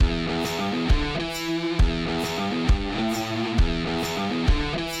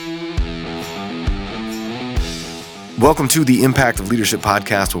Welcome to the Impact of Leadership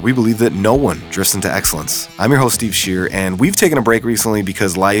podcast, where we believe that no one drifts into excellence. I'm your host, Steve Scheer, and we've taken a break recently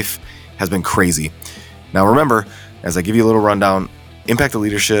because life has been crazy. Now remember, as I give you a little rundown, Impact of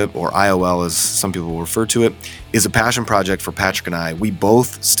Leadership, or IOL as some people refer to it, is a passion project for Patrick and I. We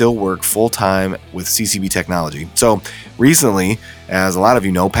both still work full-time with CCB Technology. So recently, as a lot of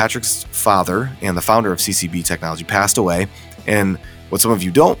you know, Patrick's father and the founder of CCB Technology passed away, and what some of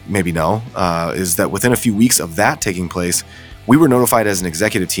you don't maybe know is that within a few weeks of that taking place, we were notified as an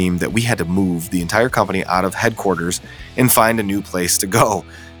executive team that we had to move the entire company out of headquarters and find a new place to go.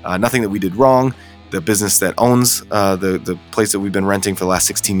 Nothing that we did wrong. The business that owns the place that we've been renting for the last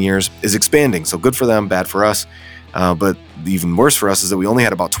 16 years is expanding. So good for them, bad for us. But even worse for us is that we only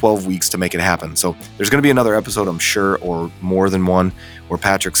had about 12 weeks to make it happen. So there's going to be another episode, I'm sure, or more than one, where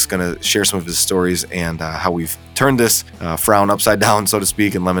Patrick's going to share some of his stories and how we've turned this frown upside down, so to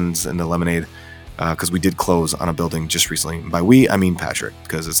speak, and lemons into lemonade, because we did close on a building just recently. And by we, I mean Patrick,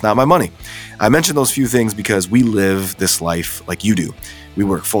 because it's not my money. I mentioned those few things because we live this life like you do. We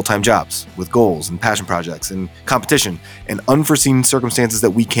work full-time jobs with goals and passion projects and competition and unforeseen circumstances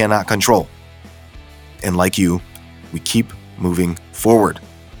that we cannot control. And like you, we keep moving forward.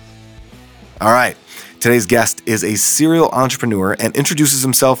 All right, today's guest is a serial entrepreneur and introduces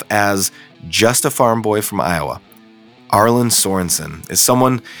himself as just a farm boy from Iowa. Arlin Sorenson is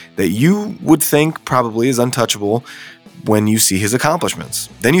someone that you would think probably is untouchable when you see his accomplishments.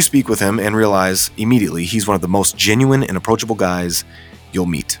 Then you speak with him and realize immediately he's one of the most genuine and approachable guys you'll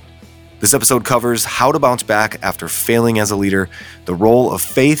meet. This episode covers how to bounce back after failing as a leader, the role of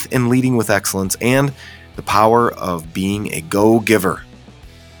faith in leading with excellence, and the power of being a go-giver.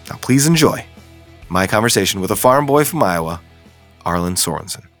 Now please enjoy my conversation with a farm boy from Iowa, Arlin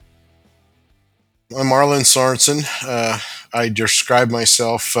Sorenson. I'm Arlin Sorenson. I describe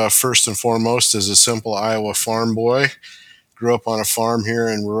myself first and foremost as a simple Iowa farm boy. Grew up on a farm here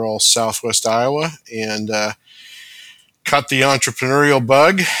in rural southwest Iowa and caught the entrepreneurial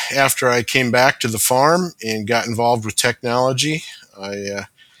bug after I came back to the farm and got involved with technology. I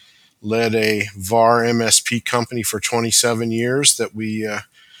led a VAR MSP company for 27 years that we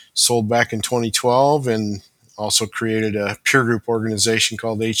sold back in 2012, and also created a peer group organization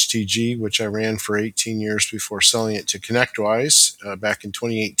called HTG, which I ran for 18 years before selling it to ConnectWise back in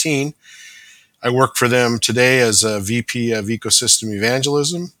 2018. I work for them today as a VP of Ecosystem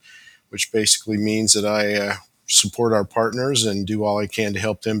Evangelism, which basically means that I support our partners and do all I can to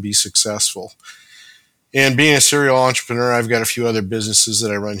help them be successful. And being a serial entrepreneur, I've got a few other businesses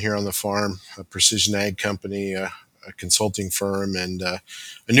that I run here on the farm, a precision ag company, a consulting firm, and a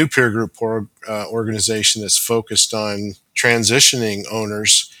new peer group organization that's focused on transitioning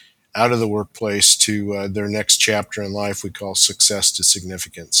owners out of the workplace to their next chapter in life we call success to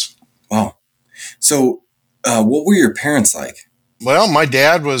significance. Wow. So what were your parents like? Well, my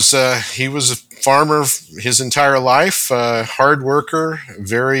dad was, he was a farmer his entire life, hard worker,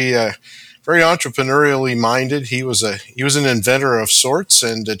 very entrepreneurially minded. He was an inventor of sorts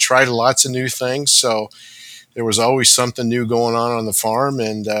and tried lots of new things. So there was always something new going on the farm,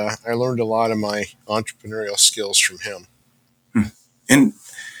 and I learned a lot of my entrepreneurial skills from him. And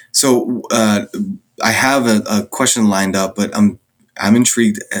so I have a question lined up, but I'm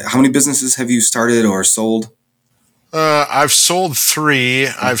intrigued. How many businesses have you started or sold? I've sold 3.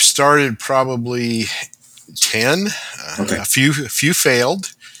 I've started probably 10. Okay. A few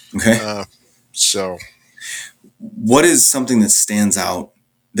failed. Okay. So what is something that stands out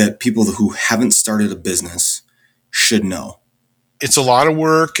that people who haven't started a business should know? It's a lot of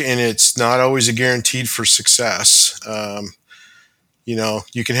work, and it's not always a guaranteed for success.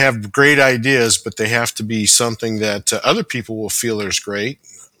 You can have great ideas, but they have to be something that other people will feel is great.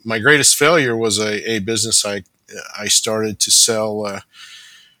 My greatest failure was a business I started to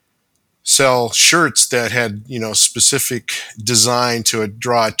sell shirts that had, specific design to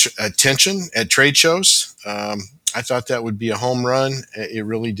draw attention at trade shows. I thought that would be a home run. It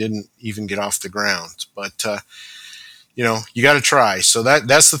really didn't even get off the ground, but you got to try. So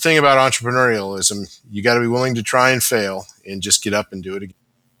that's the thing about entrepreneurialism. You got to be willing to try and fail and just get up and do it again.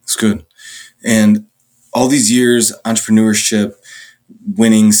 That's good. And all these years, entrepreneurship,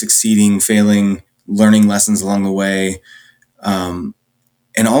 winning, succeeding, failing, learning lessons along the way, and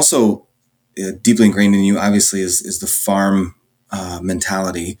also deeply ingrained in you, obviously, is the farm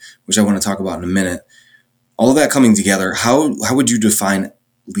mentality, which I want to talk about in a minute. All of that coming together, how would you define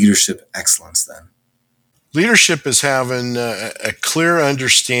leadership excellence then? Leadership is having a clear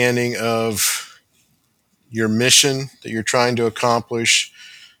understanding of your mission that you're trying to accomplish,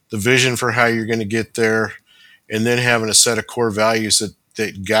 the vision for how you're going to get there, and then having a set of core values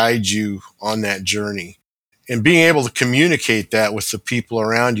that guide you on that journey. and being able to communicate that with the people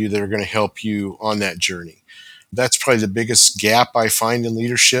around you that are going to help you on that journey. That's probably the biggest gap I find in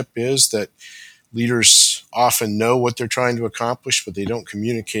leadership, is that leaders often know what they're trying to accomplish, but they don't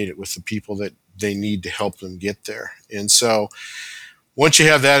communicate it with the people that they need to help them get there. And so once you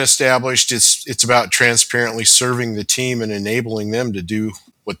have that established, it's about transparently serving the team and enabling them to do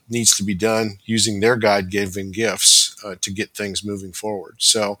what needs to be done using their God-given gifts to get things moving forward.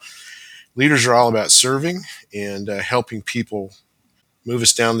 So leaders are all about serving and helping people move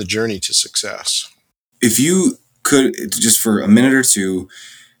us down the journey to success. If you could, just for a minute or two,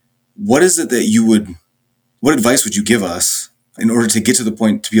 what advice would you give us in order to get to the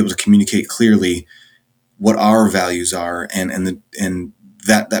point to be able to communicate clearly what our values are and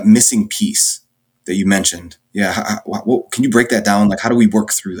that missing piece that you mentioned? Yeah. Can you break that down? Like, how do we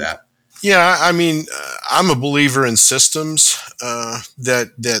work through that? Yeah, I mean, I'm a believer in systems,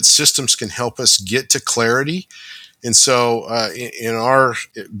 that systems can help us get to clarity. And so in our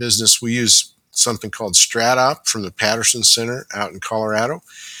business, we use something called StratOp from the Patterson Center out in Colorado.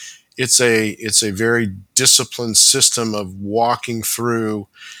 It's a very disciplined system of walking through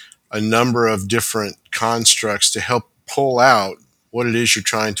a number of different constructs to help pull out what it is you're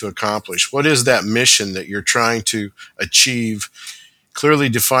trying to accomplish. What is that mission that you're trying to achieve? Clearly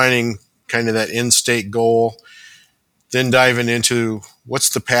defining kind of that end state goal, then diving into what's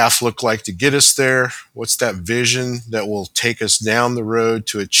the path look like to get us there? What's that vision that will take us down the road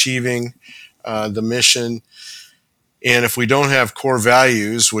to achieving the mission? And if we don't have core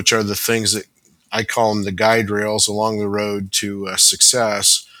values, which are the things that I call them the guide rails along the road to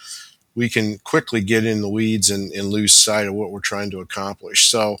success, we can quickly get in the weeds and lose sight of what we're trying to accomplish.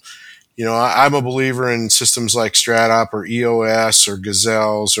 So, I'm a believer in systems like StratOp or EOS or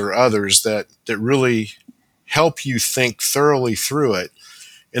Gazelles or others that really help you think thoroughly through it.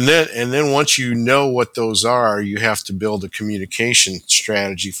 And then once you know what those are, you have to build a communication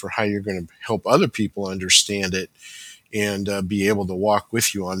strategy for how you're going to help other people understand it and be able to walk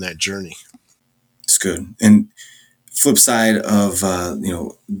with you on that journey. It's good. And flip side of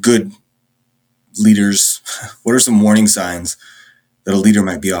good leaders, what are some warning signs that a leader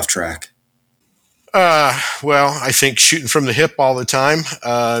might be off track? Well, I think shooting from the hip all the time,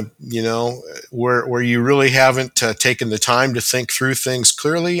 where you really haven't taken the time to think through things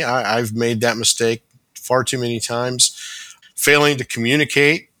clearly. I've made that mistake far too many times. Failing to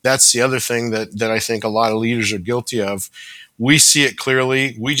communicate, that's the other thing that I think a lot of leaders are guilty of. We see it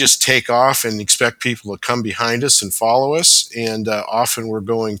clearly. We just take off and expect people to come behind us and follow us. And often we're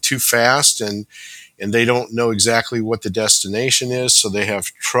going too fast and they don't know exactly what the destination is. So they have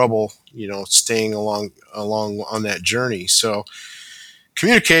trouble, staying along on that journey. So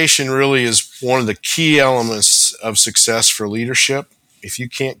communication really is one of the key elements of success for leadership. If you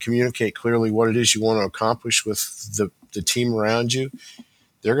can't communicate clearly what it is you want to accomplish with the team around you,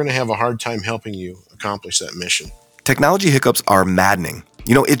 they're going to have a hard time helping you accomplish that mission. Technology hiccups are maddening.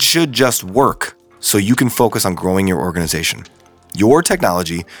 It should just work so you can focus on growing your organization. Your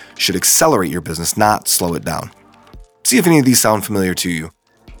technology should accelerate your business, not slow it down. See if any of these sound familiar to you.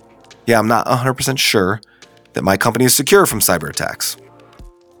 Yeah, I'm not 100% sure that my company is secure from cyber attacks.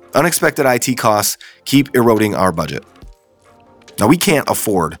 Unexpected IT costs keep eroding our budget. Now, we can't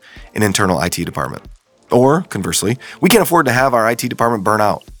afford an internal IT department. Or, conversely, we can't afford to have our IT department burn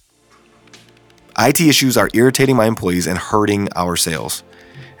out. IT issues are irritating my employees and hurting our sales.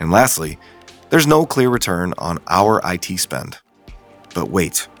 And lastly, there's no clear return on our IT spend. But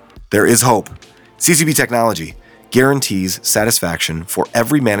wait, there is hope. CCB Technology guarantees satisfaction for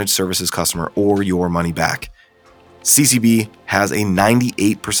every managed services customer or your money back. CCB has a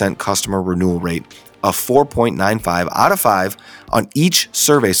 98% customer renewal rate of 4.95 out of 5 on each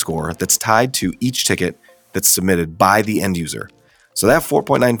survey score that's tied to each ticket that's submitted by the end user. So that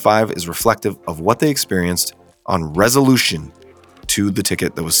 4.95 is reflective of what they experienced on resolution to the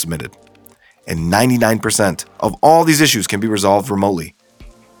ticket that was submitted. And 99% of all these issues can be resolved remotely.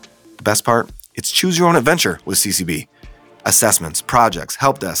 The best part, it's choose your own adventure with CCB. Assessments, projects,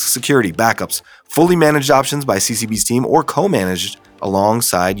 help desk, security, backups, fully managed options by CCB's team or co-managed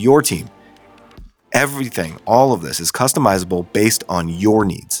alongside your team. Everything, all of this is customizable based on your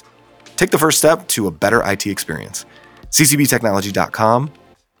needs. Take the first step to a better IT experience. ccbtechnology.com.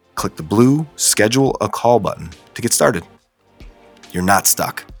 Click the blue Schedule a Call button to get started. You're not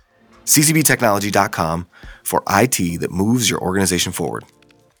stuck. ccbtechnology.com for IT that moves your organization forward.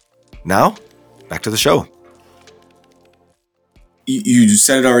 Now, back to the show. You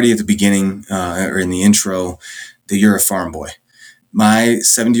said it already at the beginning or in the intro that you're a farm boy. My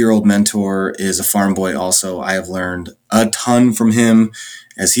 70-year-old mentor is a farm boy also. I have learned a ton from him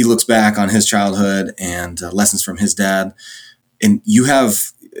as he looks back on his childhood and lessons from his dad. And you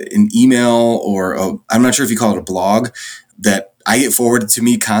have an email I'm not sure if you call it a blog, that I get forwarded to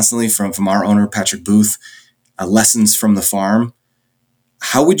me constantly from our owner, Patrick Booth, Lessons from the Farm.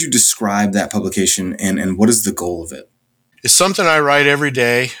 How would you describe that publication, and what is the goal of it? It's something I write every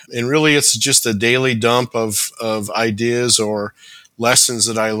day, and really it's just a daily dump of ideas or lessons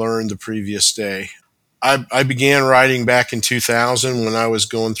that I learned the previous day. I began writing back in 2000 when I was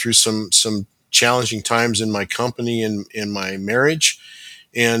going through some challenging times in my company and in my marriage,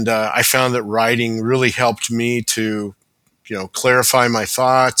 and I found that writing really helped me to, clarify my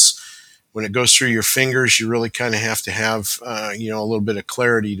thoughts. When it goes through your fingers, you really kind of have to have, a little bit of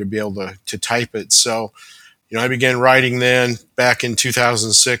clarity to be able to type it. So, I began writing then back in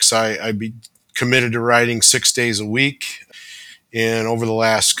 2006. I committed to writing 6 days a week. And over the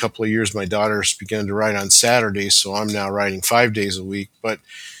last couple of years, my daughter's begun to write on Saturdays. So I'm now writing 5 days a week. But,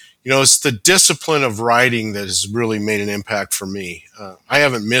 it's the discipline of writing that has really made an impact for me. I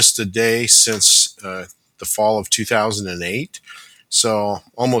haven't missed a day since the fall of 2008. So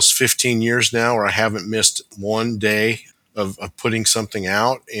almost 15 years now where I haven't missed one day of putting something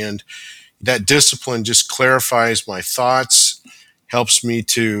out. And that discipline just clarifies my thoughts, helps me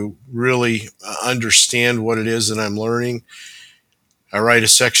to really understand what it is that I'm learning. I write a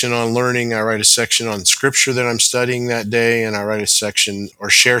section on learning, I write a section on scripture that I'm studying that day, and I write a section or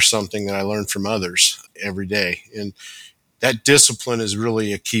share something that I learned from others every day. And that discipline is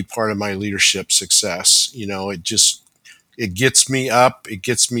really a key part of my leadership success. It gets me up, it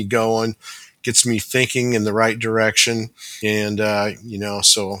gets me going, gets me thinking in the right direction. And,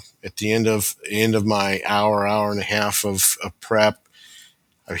 so at the end of my hour and a half of prep,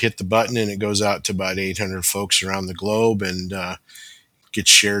 I hit the button and it goes out to about 800 folks around the globe and gets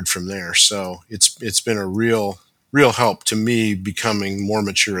shared from there. So it's been a real help to me becoming more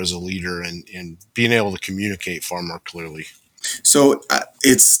mature as a leader and being able to communicate far more clearly. So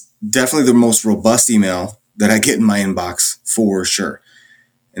it's definitely the most robust email that I get in my inbox for sure.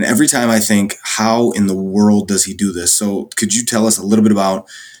 And every time I think, how in the world does he do this? So could you tell us a little bit about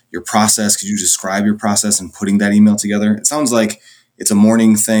your process? Could you describe your process in putting that email together? It sounds like it's a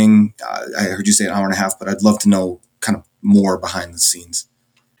morning thing. I heard you say an hour and a half, but I'd love to know kind of more behind the scenes.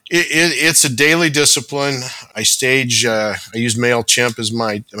 It's a daily discipline. I use MailChimp as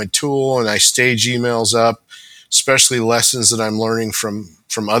my tool, and I stage emails up, especially lessons that I'm learning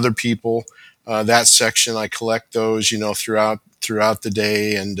from other people. That section, I collect those, throughout the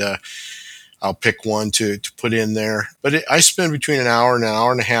day, and I'll pick one to put in there. But I spend between an hour and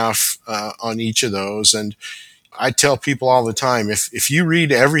a half on each of those. And I tell people all the time, if you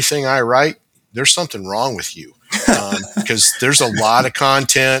read everything I write, there's something wrong with you, because there's a lot of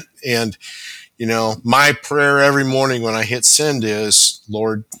content. And, my prayer every morning when I hit send is,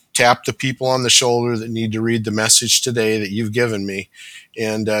 Lord, tap the people on the shoulder that need to read the message today that you've given me.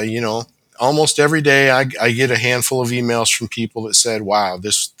 And, almost every day I get a handful of emails from people that said, wow,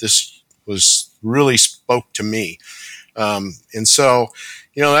 this was really spoke to me. And so,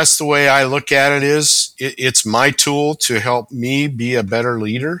 that's the way I look at it. It's my tool to help me be a better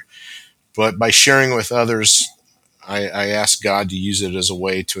leader. But by sharing with others, I ask God to use it as a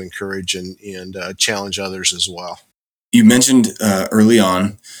way to encourage and challenge others as well. You mentioned early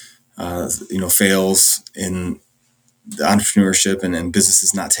on, fails in the entrepreneurship and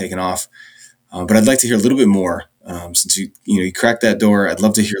businesses not taking off. But I'd like to hear a little bit more. Since you cracked that door, I'd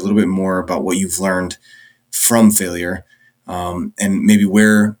love to hear a little bit more about what you've learned from failure, and maybe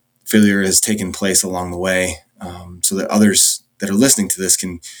where failure has taken place along the way, so that others that are listening to this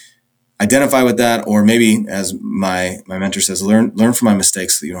can identify with that, or maybe, as my mentor says, learn from my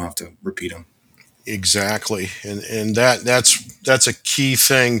mistakes so that you don't have to repeat them. Exactly, and that's a key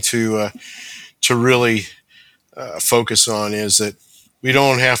thing to really focus on, is that we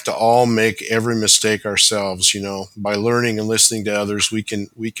don't have to all make every mistake ourselves. By learning and listening to others, we can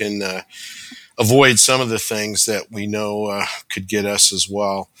avoid some of the things that we know could get us as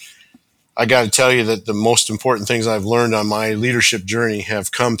well. I got to tell you that the most important things I've learned on my leadership journey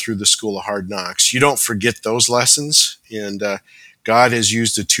have come through the School of Hard Knocks. You don't forget those lessons, and God has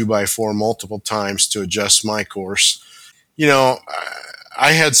used a 2x4 multiple times to adjust my course.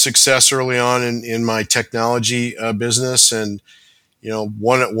 I had success early on in my technology business, and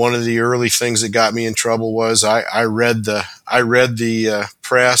one of the early things that got me in trouble was I read the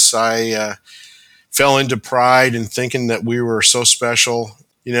press. I fell into pride and thinking that we were so special,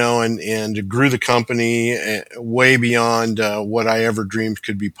 and grew the company way beyond what I ever dreamed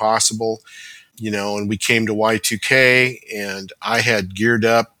could be possible. and we came to Y2K, and I had geared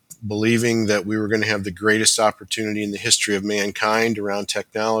up believing that we were going to have the greatest opportunity in the history of mankind around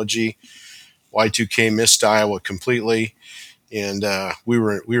technology. Y2K missed Iowa completely, and we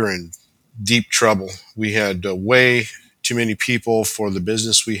were in deep trouble. We had way too many people for the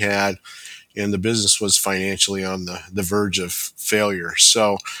business we had, and the business was financially on the verge of failure.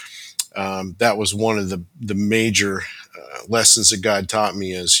 So that was one of the major lessons that God taught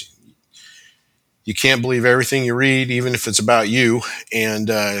me is you can't believe everything you read, even if it's about you, and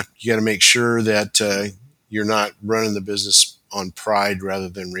you got to make sure that you're not running the business on pride rather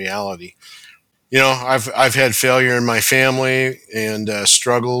than reality. I've had failure in my family and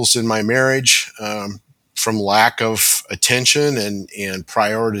struggles in my marriage from lack of attention and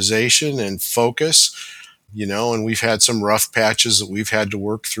prioritization and focus. And we've had some rough patches that we've had to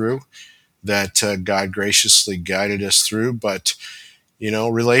work through that God graciously guided us through. But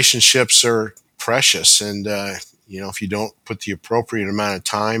relationships are precious, and if you don't put the appropriate amount of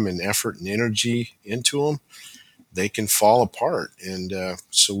time and effort and energy into them, they can fall apart. And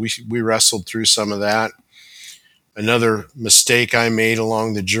so we wrestled through some of that. Another mistake I made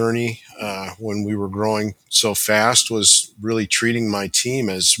along the journey when we were growing so fast was really treating my team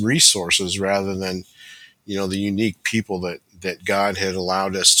as resources rather than the unique people that God had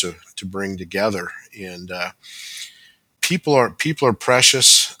allowed us to bring together. And people are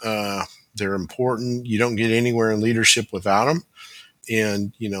precious. They're important. You don't get anywhere in leadership without them.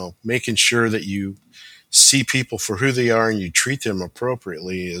 And making sure that you see people for who they are and you treat them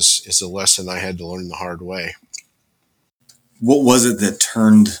appropriately is a lesson I had to learn the hard way. What was it that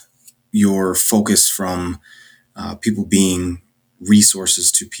turned your focus from people being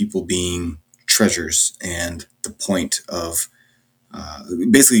resources to people being treasures, and the point of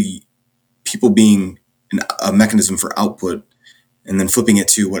basically people being a mechanism for output, and then flipping it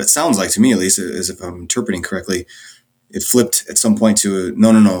to what it sounds like to me, at least, as if I'm interpreting correctly, it flipped at some point to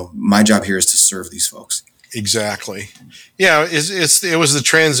no, my job here is to serve these folks. Exactly. Yeah, it was the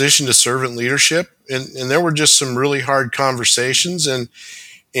transition to servant leadership, and there were just some really hard conversations, and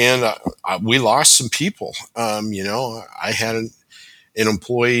we lost some people. I had an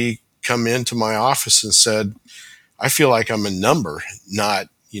employee come into my office and said, "I feel like I'm a number, not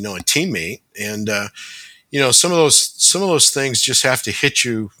a teammate." And some of those things just have to hit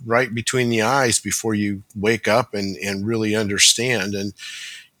you right between the eyes before you wake up and really understand. And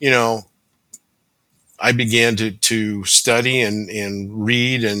I began to study and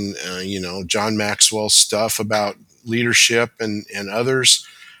read and John Maxwell's stuff about leadership and others,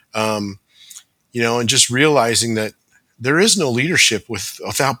 and just realizing that there is no leadership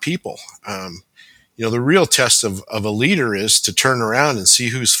without people. The real test of a leader is to turn around and see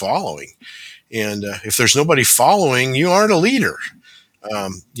who's following. And if there's nobody following, you aren't a leader.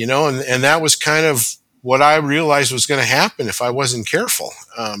 And that was kind of what I realized was going to happen if I wasn't careful.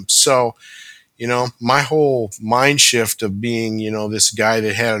 So my whole mind shift of being, this guy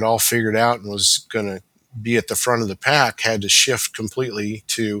that had it all figured out and was going to be at the front of the pack had to shift completely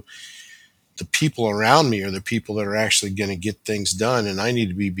to the people around me are the people that are actually going to get things done. And I need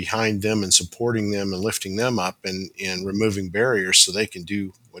to be behind them and supporting them and lifting them up and removing barriers so they can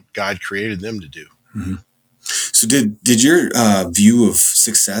do what God created them to do. Mm-hmm. So did your view of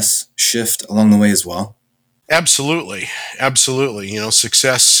success shift along the way as well? Absolutely.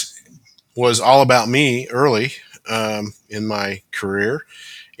 Success was all about me early in my career.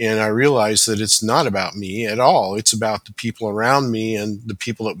 And I realized that it's not about me at all. It's about the people around me and the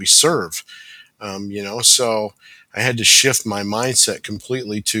people that we serve. So I had to shift my mindset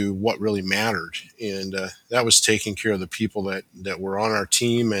completely to what really mattered. And that was taking care of the people that were on our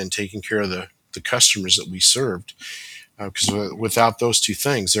team and taking care of the customers that we served. Because without those two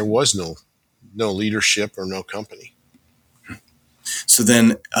things, there was no leadership or no company. So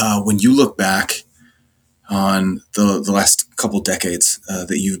then when you look back on the last couple decades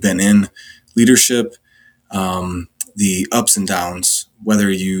that you've been in leadership, the ups and downs, whether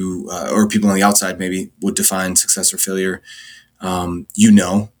you or people on the outside maybe would define success or failure,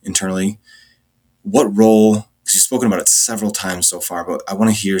 internally, what role, because you've spoken about it several times so far, but I want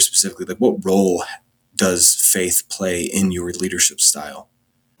to hear specifically, like, what role does faith play in your leadership style?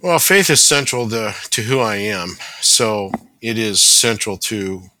 Well, faith is central to who I am. So it is central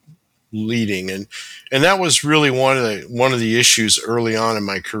to leading. And that was really one of the issues early on in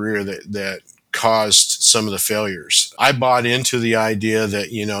my career that caused some of the failures. I bought into the idea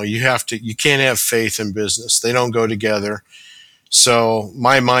that, you can't have faith and business. They don't go together. So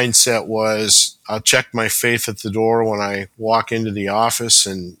my mindset was, I'll check my faith at the door when I walk into the office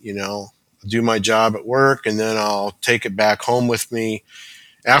and, do my job at work, and then I'll take it back home with me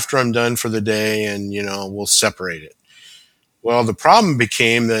after I'm done for the day, and we'll separate it. Well, the problem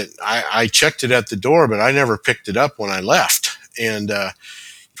became that I checked it at the door, but I never picked it up when I left, and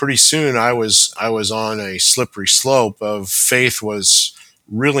pretty soon I was on a slippery slope of faith was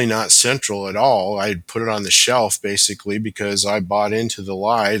really not central at all. I'd put it on the shelf basically because I bought into the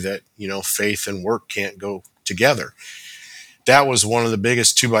lie that faith and work can't go together. That was one of the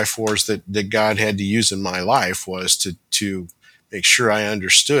biggest two by fours that God had to use in my life, was to make sure I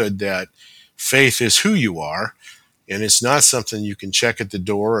understood that faith is who you are, and it's not something you can check at the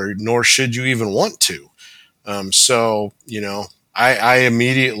door, or nor should you even want to. So I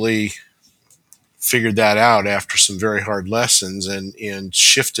immediately figured that out after some very hard lessons, and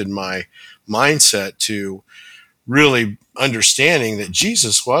shifted my mindset to really understanding that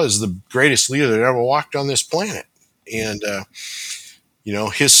Jesus was the greatest leader that ever walked on this planet. And,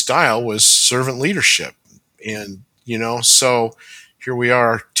 his style was servant leadership. And, so here we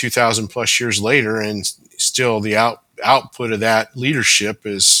are 2,000 plus years later, and still the output of that leadership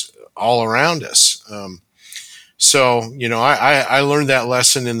is all around us. I learned that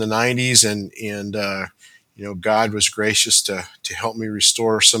lesson in the 90s, and God was gracious to help me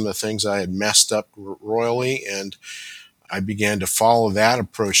restore some of the things I had messed up royally. And I began to follow that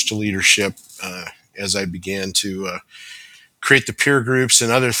approach to leadership as I began to create the peer groups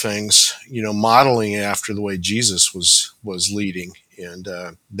and other things, modeling it after the way Jesus was leading. And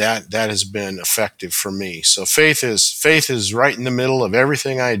that has been effective for me. So faith is right in the middle of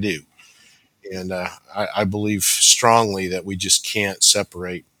everything I do. And I believe strongly that we just can't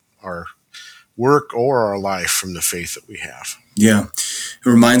separate our work or our life from the faith that we have. Yeah. It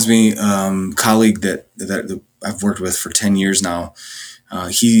reminds me, colleague that I've worked with for 10 years now.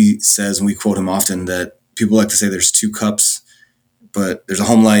 He says, and we quote him often, that people like to say there's two cups, but there's a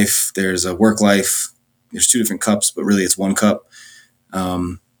home life, there's a work life, there's two different cups, but really it's one cup.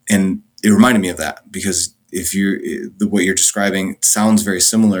 And it reminded me of that, because what you're describing sounds very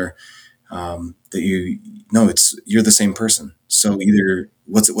similar. That you're the same person. So either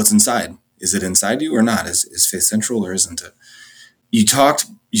what's inside, is it inside you or not? Is faith central or isn't it?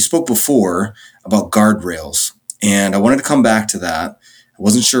 You spoke before about guardrails, and I wanted to come back to that. I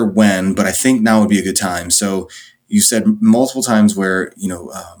wasn't sure when, but I think now would be a good time. So you said multiple times where,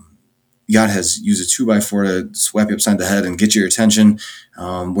 God has used a 2x4 to swipe you upside the head and get your attention,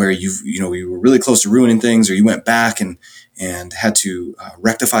 where you were really close to ruining things, or you went back and had to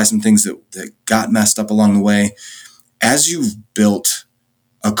rectify some things that got messed up along the way. As you've built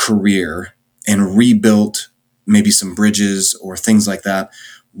a career and rebuilt maybe some bridges or things like that,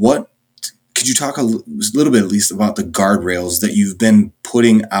 what could you talk a little bit at least about the guardrails that you've been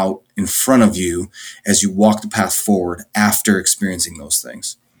putting out in front of you as you walk the path forward after experiencing those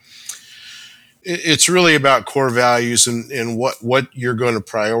things? It's really about core values and what you're going to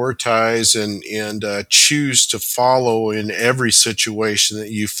prioritize and choose to follow in every situation that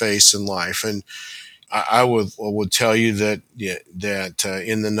you face in life. And I would tell you that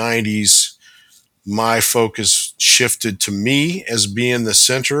in the 90s, my focus shifted to me as being the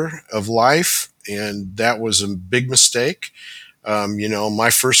center of life, and that was a big mistake.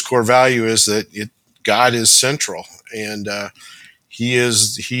 My first core value is that God is central, and He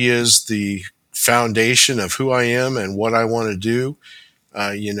is the foundation of who I am and what I want to do.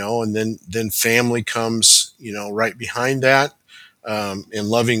 And then family comes, right behind that, and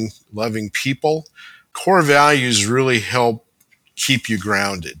loving people. Core values really help keep you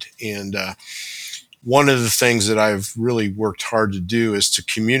grounded. And one of the things that I've really worked hard to do is to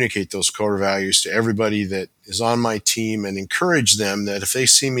communicate those core values to everybody that is on my team, and encourage them that if they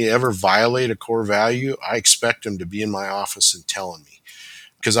see me ever violate a core value, I expect them to be in my office and telling me,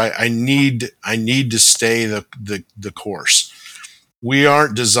 because I need to stay the course. We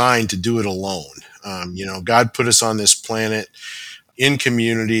aren't designed to do it alone. God put us on this planet in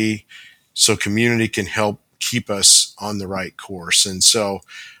community, so community can help keep us on the right course. And so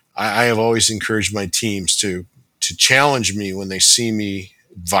I have always encouraged my teams to challenge me when they see me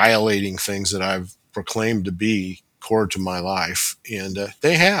violating things that I've proclaimed to be core to my life. And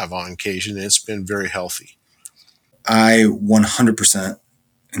they have on occasion, and it's been very healthy. I 100%,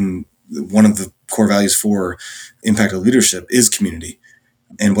 and one of the core values for impact of leadership is community.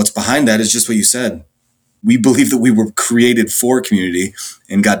 And what's behind that is just what you said. We believe that we were created for community,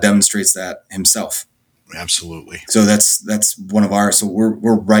 and God demonstrates that himself. Absolutely. So that's one of our, so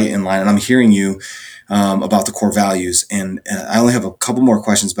we're right in line. And I'm hearing you about the core values. And I only have a couple more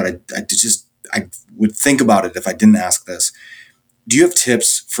questions, but I would think about it if I didn't ask this. Do you have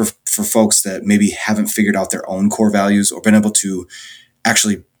tips for folks that maybe haven't figured out their own core values or been able to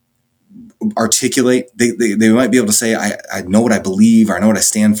actually articulate. They might be able to say, I know what I believe, or I know what I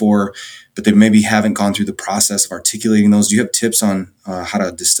stand for, but they maybe haven't gone through the process of articulating those. Do you have tips on how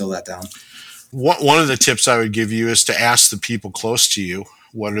to distill that down? One of the tips I would give you is to ask the people close to you,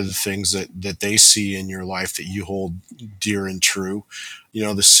 what are the things that they see in your life that you hold dear and true.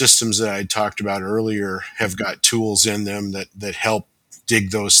 The systems that I talked about earlier have got tools in them that help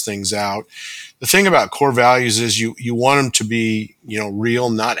dig those things out. The thing about core values is you want them to be, real,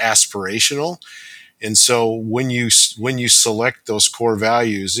 not aspirational. And so when you select those core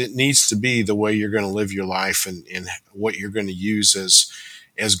values, it needs to be the way you're going to live your life, and what you're going to use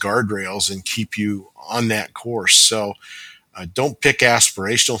as guardrails and keep you on that course. So don't pick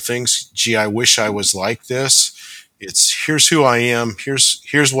aspirational things. Gee, I wish I was like this. It's here's who I am.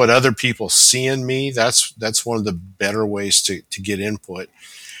 Here's what other people see in me. That's one of the better ways to get input.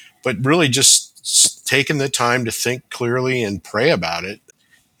 But really just taking the time to think clearly and pray about it.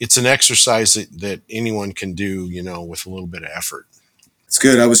 It's an exercise that anyone can do, with a little bit of effort. It's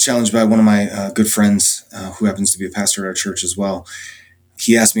good. I was challenged by one of my good friends who happens to be a pastor at our church as well.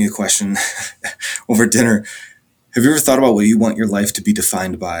 He asked me a question over dinner. Have you ever thought about what you want your life to be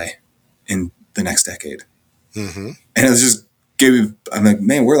defined by in the next decade? Mm-hmm. And it was just I'm like,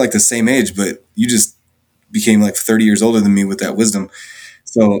 man, we're like the same age, but you just became like 30 years older than me with that wisdom.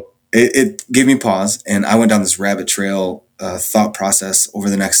 So it gave me pause, and I went down this rabbit trail thought process over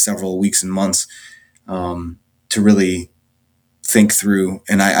the next several weeks and months to really think through.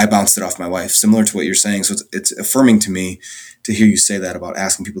 And I bounced it off my wife, similar to what you're saying. So it's affirming to me to hear you say that about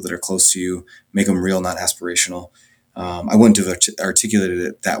asking people that are close to you, make them real, not aspirational. I wouldn't have articulated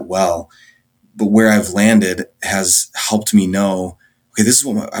it that well, but where I've landed has helped me know, okay, this is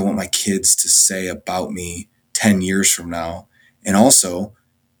what I want my kids to say about me 10 years from now. And also,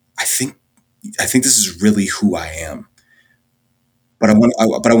 I think this is really who I am. But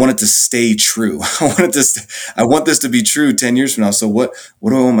I want it to stay true. I want this to be true 10 years from now. So what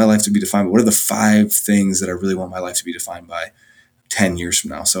do I want my life to be defined by? What are the 5 things that I really want my life to be defined by 10 years from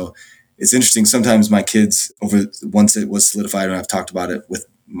now? So it's interesting. Sometimes my kids, once it was solidified, and I've talked about it with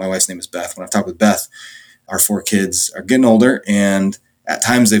my wife's name is Beth. When I've talked with Beth, our 4 kids are getting older, and at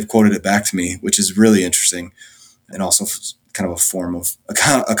times they've quoted it back to me, which is really interesting, and also kind of a form of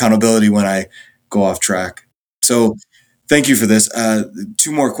accountability when I go off track. So thank you for this.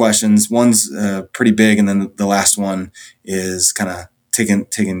 2 more questions. One's pretty big, and then the last one is kind of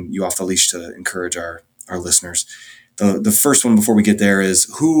taking you off the leash to encourage our listeners. The first one before we get there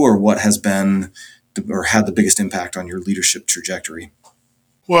is, who or what has been or had the biggest impact on your leadership trajectory?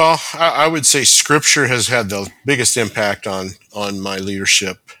 Well, I would say Scripture has had the biggest impact on my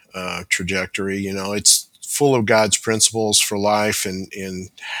leadership trajectory. It's full of God's principles for life and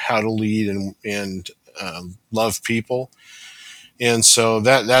how to lead and love people. And so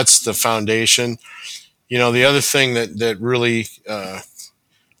that's the foundation. The other thing that really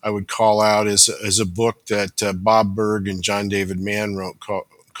I would call out is a book that Bob Berg and John David Mann wrote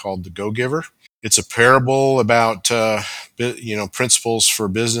called The Go-Giver. It's a parable about principles for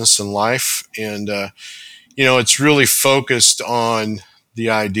business and life, and it's really focused on the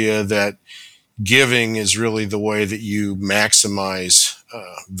idea that giving is really the way that you maximize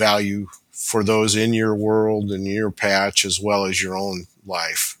value for those in your world and your patch, as well as your own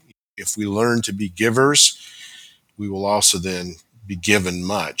life. If we learn to be givers, we will also then be given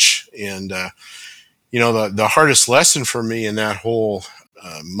much. And the hardest lesson for me in that whole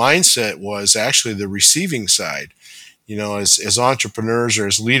mindset was actually the receiving side. As entrepreneurs or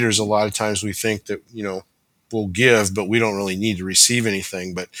as leaders, a lot of times we think that we'll give, but we don't really need to receive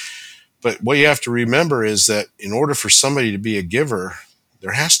anything. But what you have to remember is that in order for somebody to be a giver,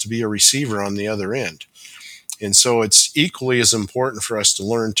 there has to be a receiver on the other end. And so it's equally as important for us to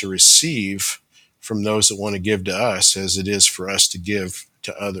learn to receive from those that want to give to us as it is for us to give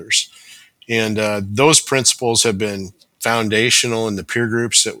to others. And those principles have been foundational in the peer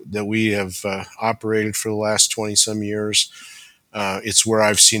groups that we have operated for the last 20 some years. It's where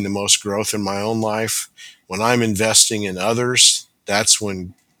I've seen the most growth in my own life. When I'm investing in others, that's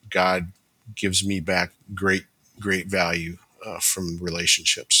when God gives me back great value from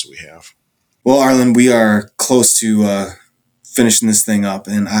relationships we have. Well, Arlin, we are close to finishing this thing up,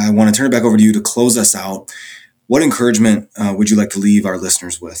 and I want to turn it back over to you to close us out. What encouragement would you like to leave our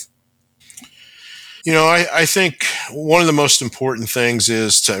listeners with? I think one of the most important things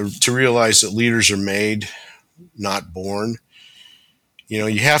is to realize that leaders are made, not born.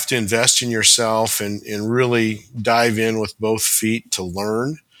 You have to invest in yourself and really dive in with both feet to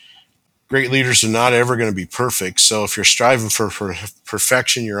learn. Great leaders are not ever going to be perfect. So if you're striving for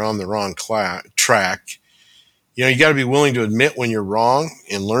perfection, you're on the wrong track. You got to be willing to admit when you're wrong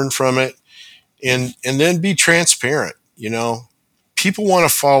and learn from it, and then be transparent. People want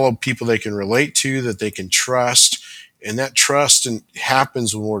to follow people they can relate to, that they can trust, and that trust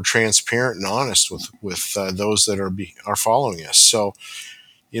happens when we're transparent and honest with those that are following us. So,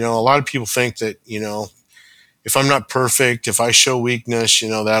 a lot of people think that if I'm not perfect, if I show weakness,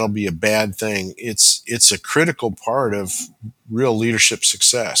 that'll be a bad thing. It's a critical part of real leadership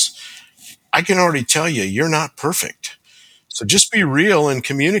success. I can already tell you, you're not perfect. So just be real and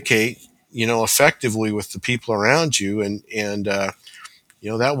communicate, effectively with the people around you, and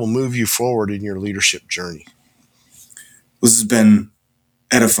that will move you forward in your leadership journey. This has been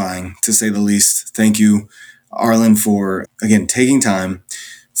edifying, to say the least. Thank you, Arlin, for, again, taking time,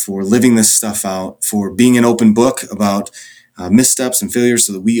 for living this stuff out, for being an open book about missteps and failures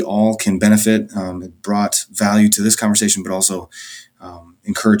so that we all can benefit. It brought value to this conversation, but also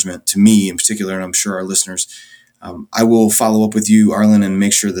encouragement to me in particular, and I'm sure our listeners. I will follow up with you, Arlin, and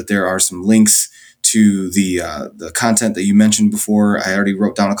make sure that there are some links to the content that you mentioned before. I already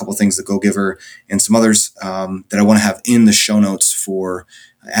wrote down a couple of things, the Go Giver and some others that I want to have in the show notes for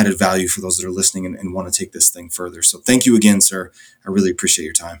added value for those that are listening and want to take this thing further. So thank you again, sir. I really appreciate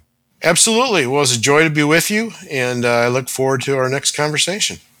your time. Absolutely. Well, it was a joy to be with you, and I look forward to our next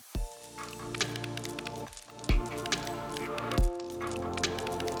conversation.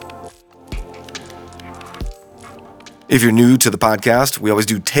 If you're new to the podcast, we always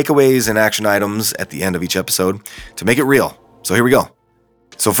do takeaways and action items at the end of each episode to make it real. So here we go.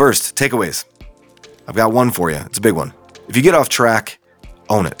 So first, takeaways. I've got one for you. It's a big one. If you get off track,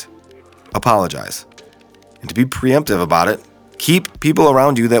 own it. Apologize. And to be preemptive about it, keep people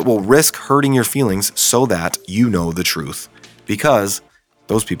around you that will risk hurting your feelings so that you know the truth, because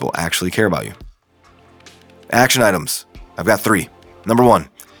those people actually care about you. Action items. I've got 3. Number 1,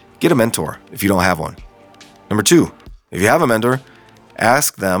 get a mentor if you don't have one. Number 2, if you have a mentor,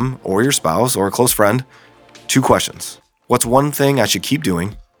 ask them or your spouse or a close friend 2 questions. What's one thing I should keep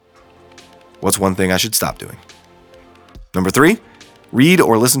doing? What's one thing I should stop doing? Number 3, read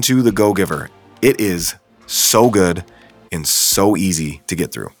or listen to The Go Giver. It is so good and so easy to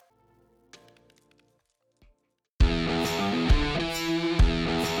get through.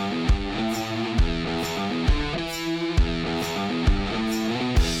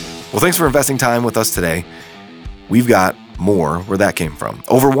 Well, thanks for investing time with us today. We've got more where that came from.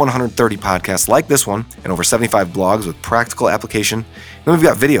 Over 130 podcasts like this one and over 75 blogs with practical application. And then we've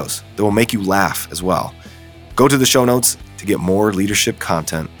got videos that will make you laugh as well. Go to the show notes to get more leadership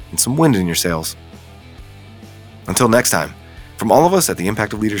content and some wind in your sails. Until next time, from all of us at the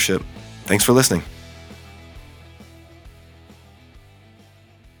Impact of Leadership, thanks for listening.